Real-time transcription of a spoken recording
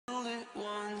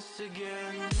once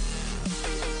again.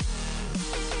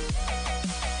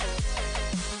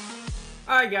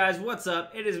 Alright guys, what's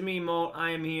up? It is me, Molt. I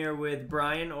am here with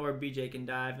Brian, or BJ Can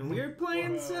Dive, and we're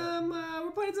playing some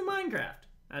Minecraft.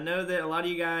 I know that a lot of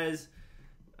you guys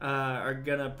are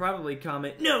gonna probably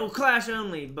comment, no, Clash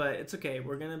only, but it's okay.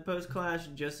 We're gonna post Clash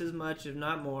just as much, if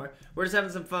not more. We're just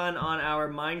having some fun on our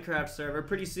Minecraft server.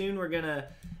 Pretty soon we're gonna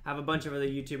have a bunch of other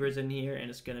YouTubers in here,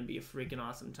 and it's gonna be a freaking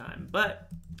awesome time. But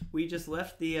we just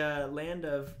left the land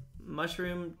of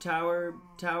mushroom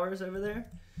towers over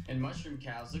there. And mushroom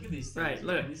cows. Look at these things. Right,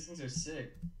 look. These things are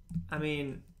sick. I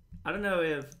mean, I don't know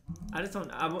if I just don't.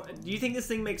 Do you think this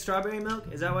thing makes strawberry milk?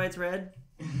 Is that why it's red?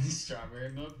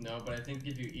 Strawberry milk? No, but I think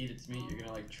if you eat its meat, you're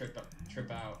gonna like trip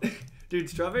out. Dude,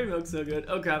 strawberry milk's so good.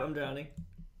 Oh crap, I'm drowning.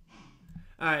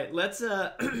 All right, let's.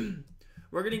 We're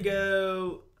gonna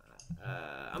go.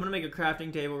 I'm gonna make a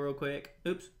crafting table real quick.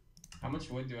 Oops. How much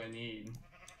wood do I need?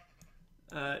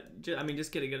 I mean,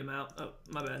 just get a good amount. Oh,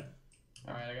 my bad.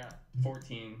 All right, I got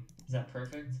 14. Is that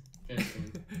perfect?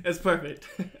 15. It's perfect.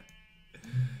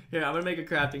 Here, I'm gonna make a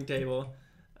crafting table.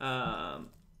 Throw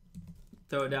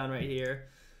it down right here.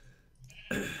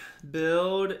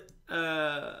 Build. Do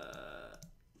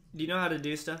you know how to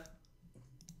do stuff?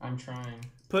 I'm trying.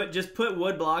 Just put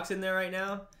wood blocks in there right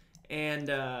now, and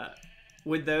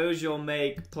with those you'll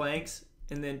make planks,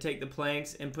 and then take the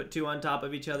planks and put 2 on top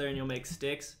of each other, and you'll make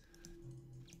sticks.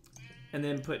 And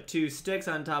then put 2 sticks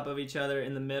on top of each other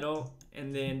in the middle,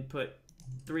 and then put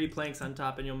 3 planks on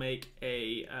top, and you'll make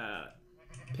a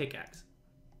pickaxe.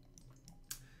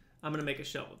 I'm gonna make a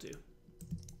shovel too.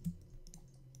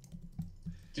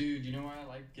 Dude, you know why I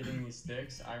like getting these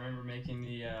sticks? I remember making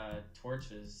the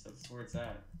torches. That's where it's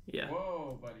at. Yeah.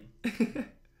 Whoa, buddy. Alright,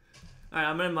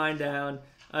 I'm gonna mine down.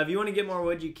 If you want to get more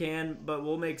wood, you can, but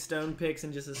we'll make stone picks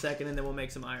in just a second, and then we'll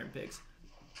make some iron picks.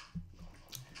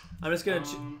 I'm just gonna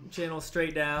channel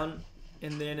straight down,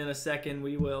 and then in a second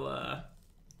we will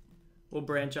we'll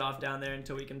branch off down there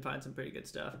until we can find some pretty good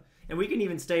stuff. And we can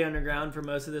even stay underground for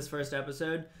most of this first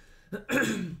episode,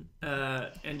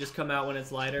 and just come out when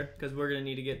it's lighter, because we're gonna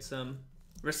need to get some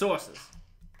resources.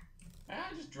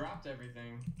 I just dropped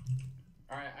everything.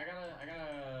 All right, I got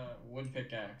a wood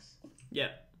pickaxe.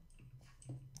 Yeah.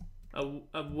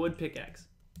 A wood pickaxe.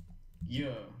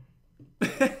 Yeah.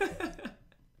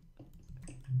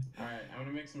 Alright, I'm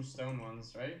gonna make some stone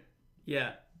ones, right?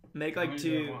 Yeah. Make How like many 2.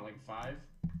 do I want, like 5?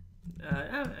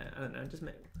 I don't know. Just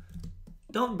make.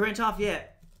 Don't branch off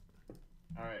yet.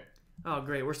 Alright. Oh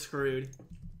great, we're screwed.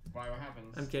 Why? What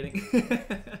happens? I'm kidding.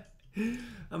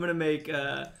 I'm gonna make.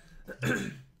 I'm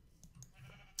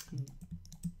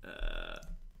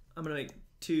gonna make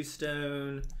 2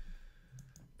 stone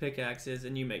pickaxes,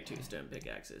 and you make 2 stone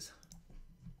pickaxes.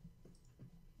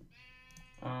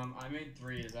 I made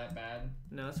 3. Is that bad?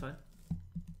 No, that's fine.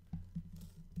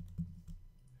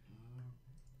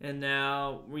 And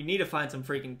now we need to find some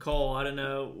freaking coal. I don't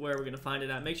know where we're gonna find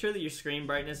it at. Make sure that your screen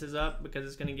brightness is up, because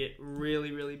it's gonna get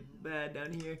really, really bad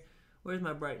down here. Where's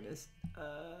my brightness?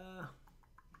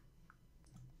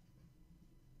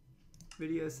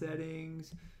 Video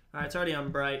settings. All right, it's already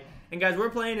on bright. And guys, we're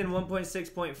playing in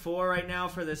 1.6.4 right now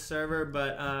for this server,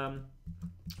 but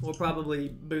we'll probably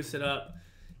boost it up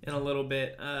in a little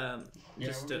bit. Yeah,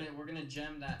 we're gonna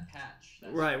gem that patch.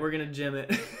 Right, we're gonna gem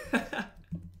it.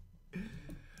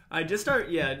 I just start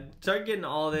getting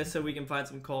all this so we can find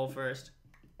some coal first.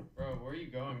 Bro, where are you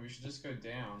going? We should just go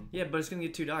down. Yeah, but it's gonna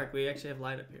get too dark. We actually have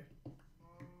light up here.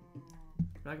 We're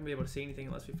not gonna be able to see anything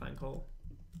unless we find coal.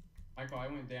 Michael, I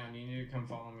went down. You need to come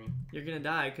follow me. You're gonna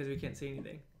die because we can't see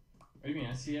anything. What do you mean?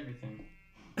 I see everything.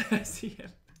 I see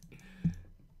everything.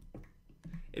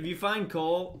 If you find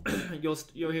coal,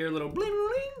 you'll hear a little bling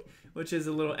bling, which is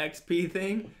a little XP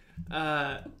thing.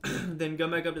 Then go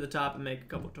back up to the top and make a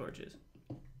couple torches.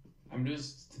 I'm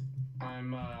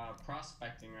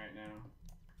prospecting right now.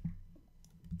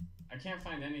 I can't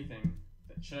find anything.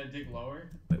 Should I dig lower?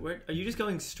 Wait, where are you just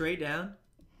going straight down?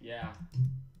 Yeah.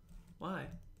 Why?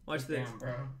 Watch this. Damn,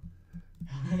 bro.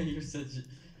 You're such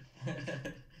a...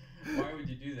 Why would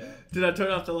you do that? Did I turn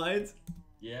off the lights?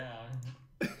 Yeah.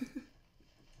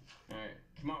 Alright,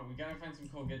 come on, we gotta find some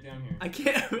coal. Get down here. I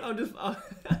can't. I'll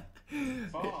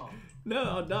Fall. No,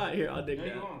 I'll die. Here, I'll dig down.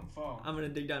 No, you won't. Fall. I'm gonna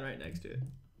dig down right next to it.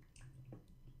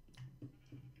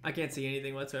 I can't see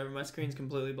anything whatsoever. My screen's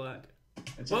completely black.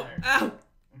 It's Whoa! alright. Ow!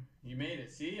 You made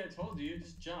it. See? I told you.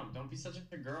 Just jump. Don't be such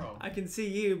a girl. I can see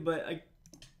you, but I...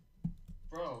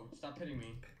 Bro, stop hitting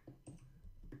me.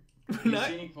 You see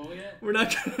any coal yet? We're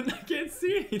not gonna... I can't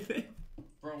see anything.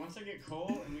 Bro, once I get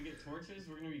coal and we get torches,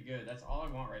 we're gonna be good. That's all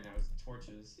I want right now is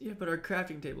torches. Yeah, but our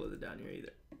crafting table isn't down here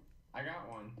either. I got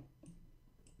one.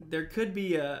 there could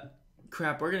be a...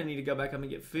 Crap, we're gonna need to go back up and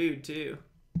get food, too.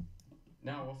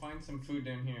 No, we'll find some food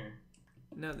down here.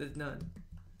 No, there's none.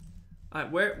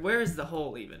 Alright, where is the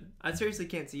hole, even? I seriously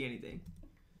can't see anything.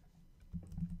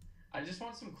 I just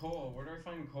want some coal. Where do I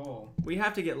find coal? We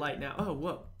have to get light now. Oh,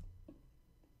 whoa.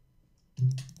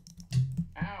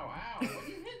 Ow, ow. What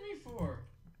do you hit me for?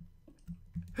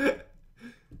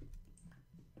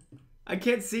 I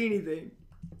can't see anything.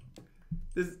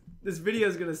 This video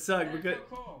is gonna suck because...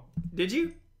 Coal. Did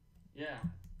you? Yeah.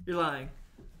 You're lying.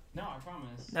 No, I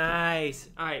promise. Nice.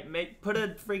 Alright, put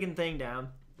a freaking thing down.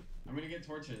 I'm gonna get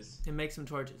torches. And make some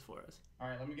torches for us.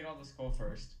 Alright, let me get all this coal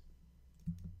first.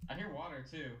 I hear water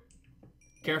too.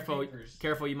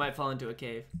 Careful, you might fall into a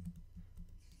cave.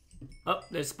 Oh,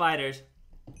 there's spiders.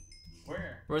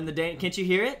 Where? We're in the day. Can't you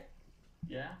hear it?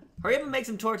 Yeah? Hurry up and make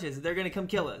some torches. They're gonna come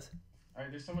kill us. Alright,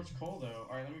 there's so much coal though.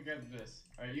 Alright, let me grab this.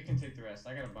 Alright, you can take the rest.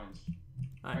 I got a bunch.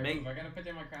 Alright, move. I gotta put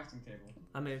down my crafting table.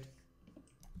 I moved.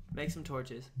 Make some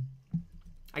torches.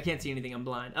 I can't see anything. I'm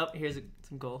blind. Oh, here's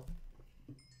some coal.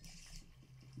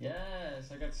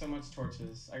 Yes, I got so much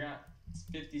torches. I got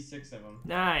 56 of them.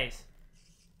 Nice.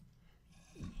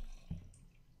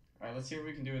 Alright, let's see what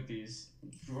we can do with these.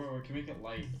 Whoa, we can make it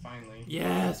light, finally.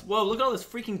 Yes. Whoa, look at all this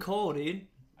freaking coal, dude.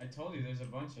 I told you there's a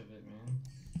bunch of it, man.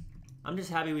 I'm just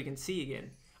happy we can see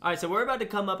again. Alright, so we're about to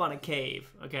come up on a cave,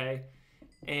 okay?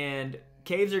 And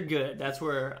caves are good. That's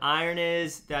where iron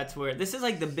is. That's where... This is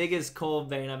like the biggest coal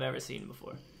vein I've ever seen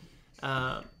before.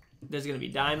 There's going to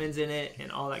be diamonds in it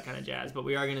and all that kind of jazz. But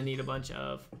we are going to need a bunch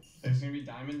of... There's going to be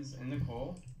diamonds in the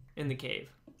coal? In the cave.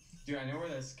 Dude, I know where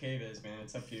this cave is, man.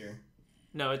 It's up here.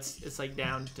 No, it's like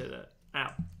down to the...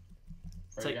 Ow.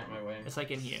 It's like, got my way. It's like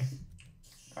in here.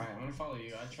 Alright, I'm going to follow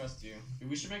you. I trust you.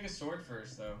 We should make a sword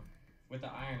first, though. With the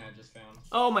iron I just found.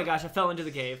 Oh my gosh, I fell into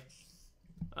the cave.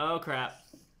 Oh crap.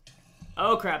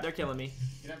 Oh crap, they're killing me.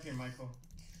 Get up here, Michael.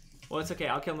 Well, it's okay.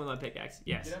 I'll kill them with my pickaxe.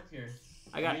 Yes. Get up here.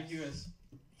 I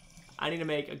need to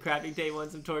make a crafting table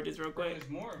and some torches real quick. There's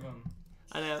more of them.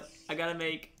 I know. I gotta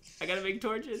make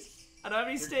torches. I don't have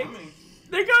any sticks. Coming.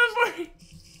 They're coming for me.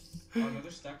 Oh no,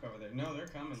 they're stuck over there. No, they're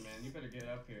coming, man. You better get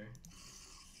up here.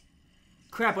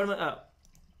 Crap, what am I... Oh.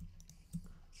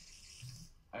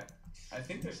 I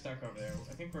think they're stuck over there.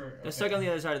 I think we're... Okay. They're stuck on the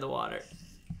other side of the water.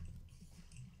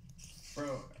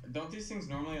 Bro, don't these things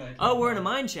normally like... Oh, we're in a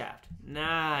mine shaft.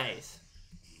 Nice.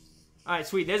 Alright,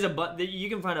 sweet. There's you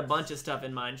can find a bunch of stuff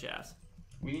in mine shafts.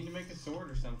 We need to make a sword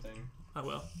or something. I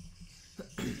will.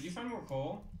 Did you find more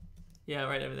coal? Yeah,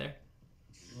 right over there.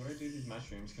 What do I do with these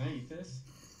mushrooms? Can I eat this?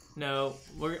 No,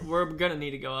 we're gonna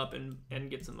need to go up and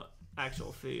get some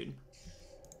actual food.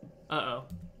 Uh-oh.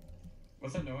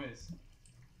 What's that noise?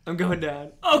 I'm going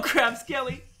down. Oh crap,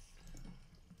 Skelly!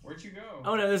 Where'd you go?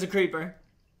 Oh no, there's a creeper.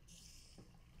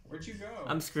 Where'd you go?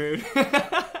 I'm screwed.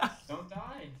 Don't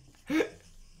die.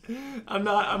 I'm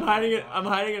not. I'm hiding it. I'm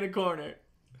hiding in a corner.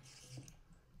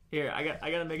 Here, I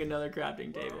gotta make another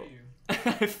crafting table. Where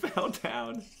are you? I fell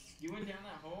down. You went down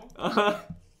that hole? Uh-huh. Alright,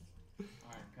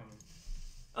 I'm coming.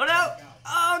 Oh no!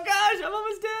 Oh gosh, I'm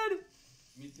almost dead.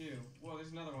 Me too. Whoa,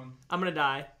 there's another one. I'm gonna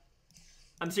die.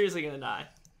 I'm seriously gonna die.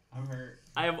 I'm hurt.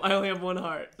 I only have one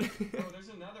heart. Oh, there's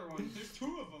another one. There's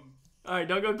two of them. Alright,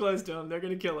 don't go close to them. They're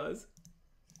gonna kill us.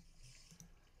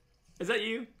 Is that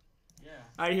you? Yeah.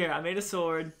 Alright, here. I made a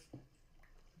sword.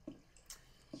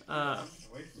 Away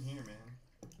from here, man.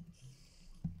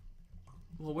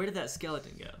 Well, where did that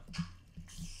skeleton go?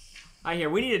 Alright, here.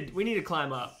 We need to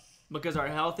climb up because our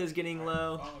health is getting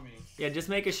low. Follow me. Yeah, just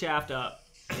make a shaft up.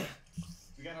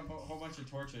 We got a whole bunch of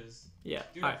torches. Yeah.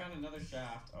 Dude, I found another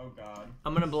shaft. Oh god.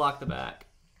 I'm gonna block the back.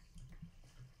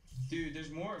 Dude, there's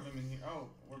more of them in here. Oh,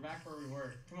 we're back where we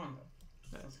were. Come on.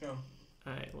 Let's go.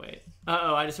 Alright, wait.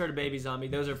 Uh-oh, I just heard a baby zombie.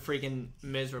 Those are freaking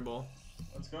miserable.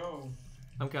 Let's go.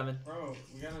 I'm coming. Bro,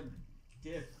 we gotta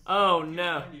dip. Oh,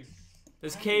 no.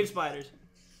 There's Behind cave you. spiders.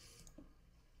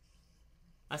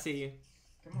 I see you.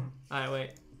 Come on. Alright,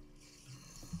 wait.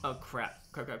 Oh, crap.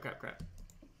 Crap.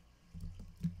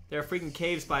 There are freaking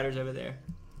cave spiders over there.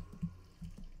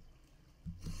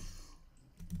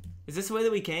 Is this the way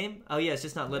that we came? Oh, yeah, it's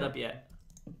just not lit up yet.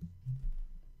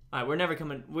 Alright, we're never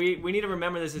coming. We need to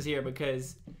remember this is here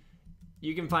because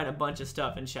you can find a bunch of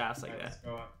stuff in shafts like that. Let's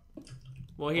go up.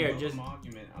 Well, here, Just just... a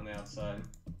monument on the outside.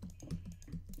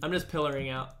 I'm just pillaring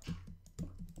out.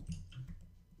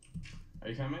 Are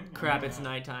you coming? Crap, it's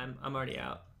nighttime. I'm already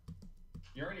out.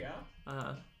 You're already out?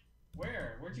 Uh-huh.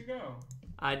 Where? Where'd you go?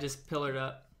 I just pillared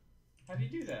up. How do you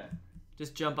do that?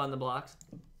 Just jump on the blocks.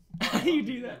 How do you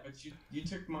do that? But you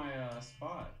took my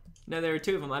spot. No, there were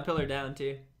two of them. I pillared down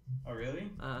too. Oh, really?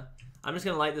 I'm just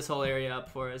gonna light this whole area up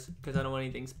for us because I don't want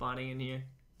anything spawning in here.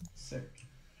 Sick.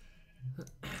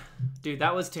 Dude,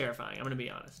 that was terrifying. I'm gonna be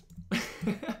honest. You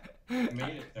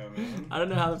made it though, man. I don't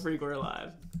know how the freak we're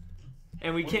alive.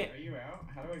 And we can't. Are you out?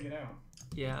 How do I get out?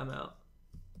 Yeah, I'm out.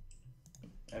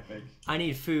 Epic. I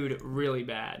need food really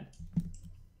bad.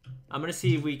 I'm gonna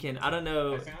see if we can. I don't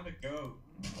know. I found a goat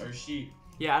or a sheep.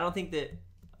 Yeah, I don't think that.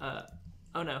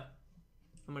 Oh no,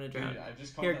 I'm gonna drown. Dude, I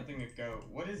just called that thing a goat.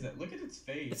 What is it? Look at its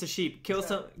face. It's a sheep. Kill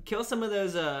some. Kill some of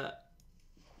those.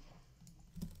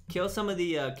 Kill some of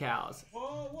the cows. Whoa,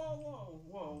 whoa, whoa,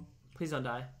 whoa. Please don't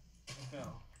die. I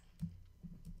fell.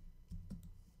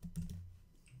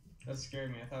 That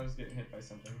scared me. I thought I was getting hit by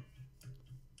something.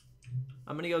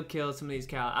 I'm gonna go kill some of these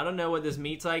cows. I don't know what this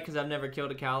meat's like because I've never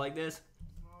killed a cow like this.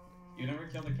 You never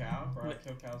killed a cow? Bro, I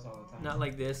kill cows all the time. Not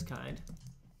like this kind.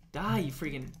 Die, you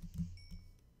freaking...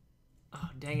 Oh,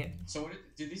 dang it. So what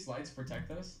do these lights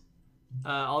protect us?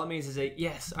 All it means is that...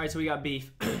 Yes. Alright, so we got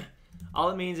beef. All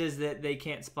it means is that they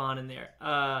can't spawn in there.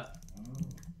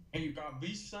 Hey, you got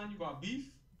beef, son? You got beef?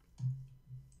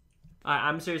 Alright,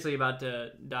 I'm seriously about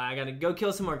to die. I gotta go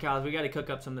kill some more cows. We gotta cook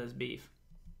up some of this beef.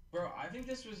 Bro, I think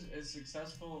this was a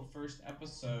successful first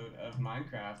episode of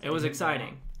Minecraft. It was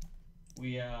exciting.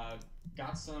 We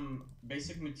got some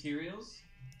basic materials.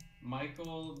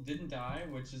 Michael didn't die,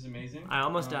 which is amazing. I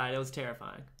almost died. It was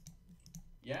terrifying.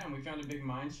 Yeah, and we found a big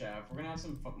mine shaft. We're gonna have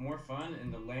some more fun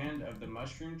in the land of the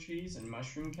mushroom trees and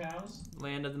mushroom cows.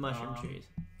 Land of the mushroom trees.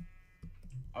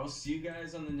 I will see you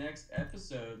guys on the next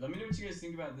episode. Let me know what you guys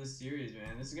think about this series,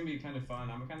 man. This is gonna be kind of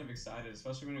fun. I'm kind of excited,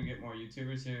 especially when we get more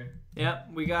YouTubers here.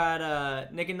 Yep, we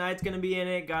got Nick and Knight's gonna be in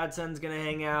it. Godson's gonna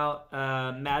hang out.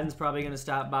 Madden's probably gonna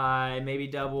stop by. Maybe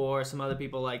Double or some other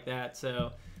people like that.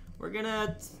 So we're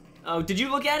gonna. Oh, did you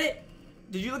look at it?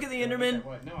 Did you look at the Enderman?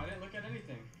 What? No, I didn't look at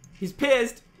anything. He's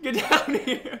pissed. Get down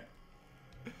here.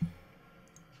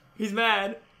 He's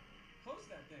mad. Close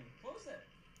that thing. Close it.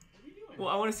 What are you doing? Well,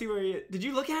 I want to see where he is. Did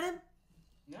you look at him?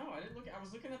 No, I didn't look. I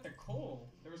was looking at the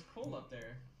coal. There was coal up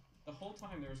there. The whole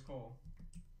time there was coal.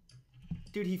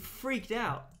 Dude, he freaked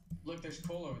out. Look, there's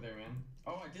coal over there, man.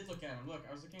 Oh, I did look at him. Look,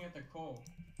 I was looking at the coal.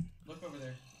 Look over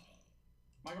there.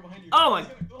 Michael, behind you. Oh my. He's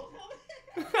got a gold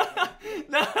helmet.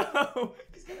 No.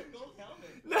 He's got a gold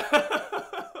helmet.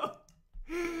 No.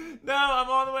 No, I'm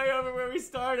all the way over where we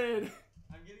started.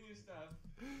 I'm getting you stuff.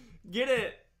 Get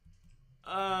it.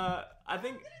 I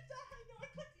think. I'm gonna die. No, I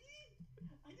clicked E.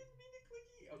 I didn't mean to click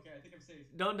E. Okay, I think I'm safe.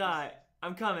 Don't die.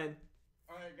 I'm coming.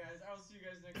 Alright, guys. I will see you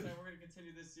guys next time. We're gonna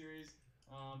continue this series.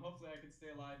 Hopefully I can stay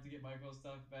alive to get Michael's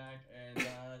stuff back. And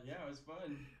yeah, it was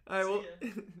fun. All right, well,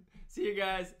 see you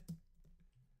guys.